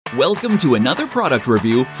Welcome to another product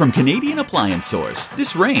review from Canadian Appliance Source.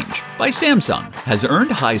 This range, by Samsung, has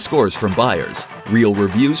earned high scores from buyers. Real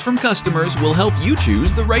reviews from customers will help you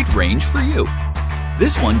choose the right range for you.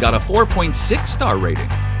 This one got a 4.6 star rating.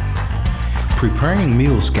 Preparing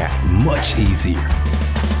meals got much easier.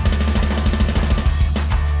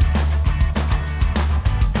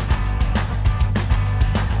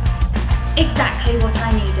 Exactly what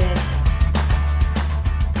I needed.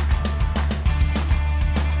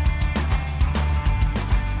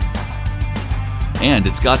 And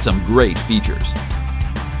it's got some great features.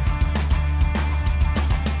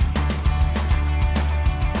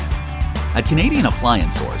 At Canadian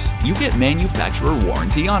Appliance Source, you get manufacturer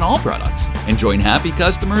warranty on all products and join happy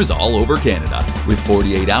customers all over Canada with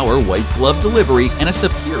 48-hour white glove delivery and a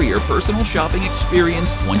superior personal shopping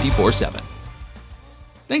experience 24/7.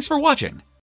 Thanks for watching.